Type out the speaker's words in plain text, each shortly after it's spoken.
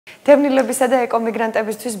დევნილებისა და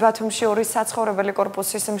ეკომიგრანტებისთვის ბათუმში ორი საცხოვრებელი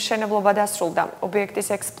კორპუსის მშენებლობა დასრულდა.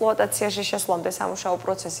 ობიექტის ექსპლუატაციაში შესვლამდე სამუშაო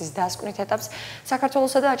პროცესის დასკვნით ეტაპს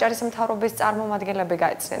საქართველოსა და აჭარის მთავრობის წარმომადგენლები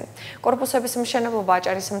გაეცნენ. კორპუსების მშენებლობა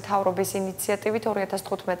აჭარის მთავრობის ინიციატივით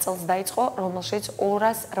 2015 წელს დაიწყო, რომელშიც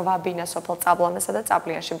 208 ბინა სოფელ წაბლანასა და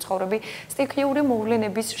წაბლიანში მცხოვრები სტიქიური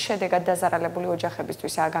მოვლენების შედეგად დაზარალებული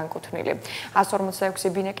ოჯახებისთვისაა განკუთვნილი.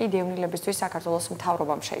 146 ბინა კი დევნილებისთვის საქართველოს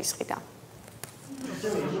მთავრობამ შეისყიდა.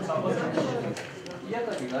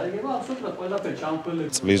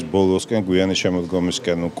 წლის ბოლოსკენ გვიანი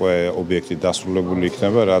შემოდგომისკენ უკვე ობიექტი დასრულებული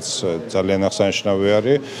იქნება, რაც ძალიან აღსანიშნავი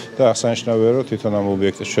არის და აღსანიშნავია, რომ თვითონ ამ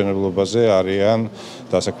ობიექტის მშენებლობაზე არიან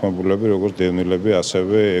დასაქმებულები, როგორც დევნილები,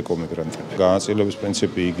 ასევე ეკომიგრანტები. განაწილების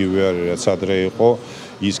პრინციპი იგივე არის, რაც ადრე იყო,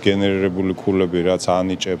 ის გენერირებული ქულები, რაც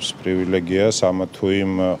ანიჭებს პრივილეგიას ამა თუ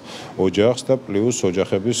იმ ოჯახს და პლუს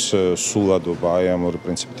ოჯახების სულადობა, აი ამ ორი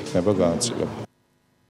პრინციპით იქნება განაწილება.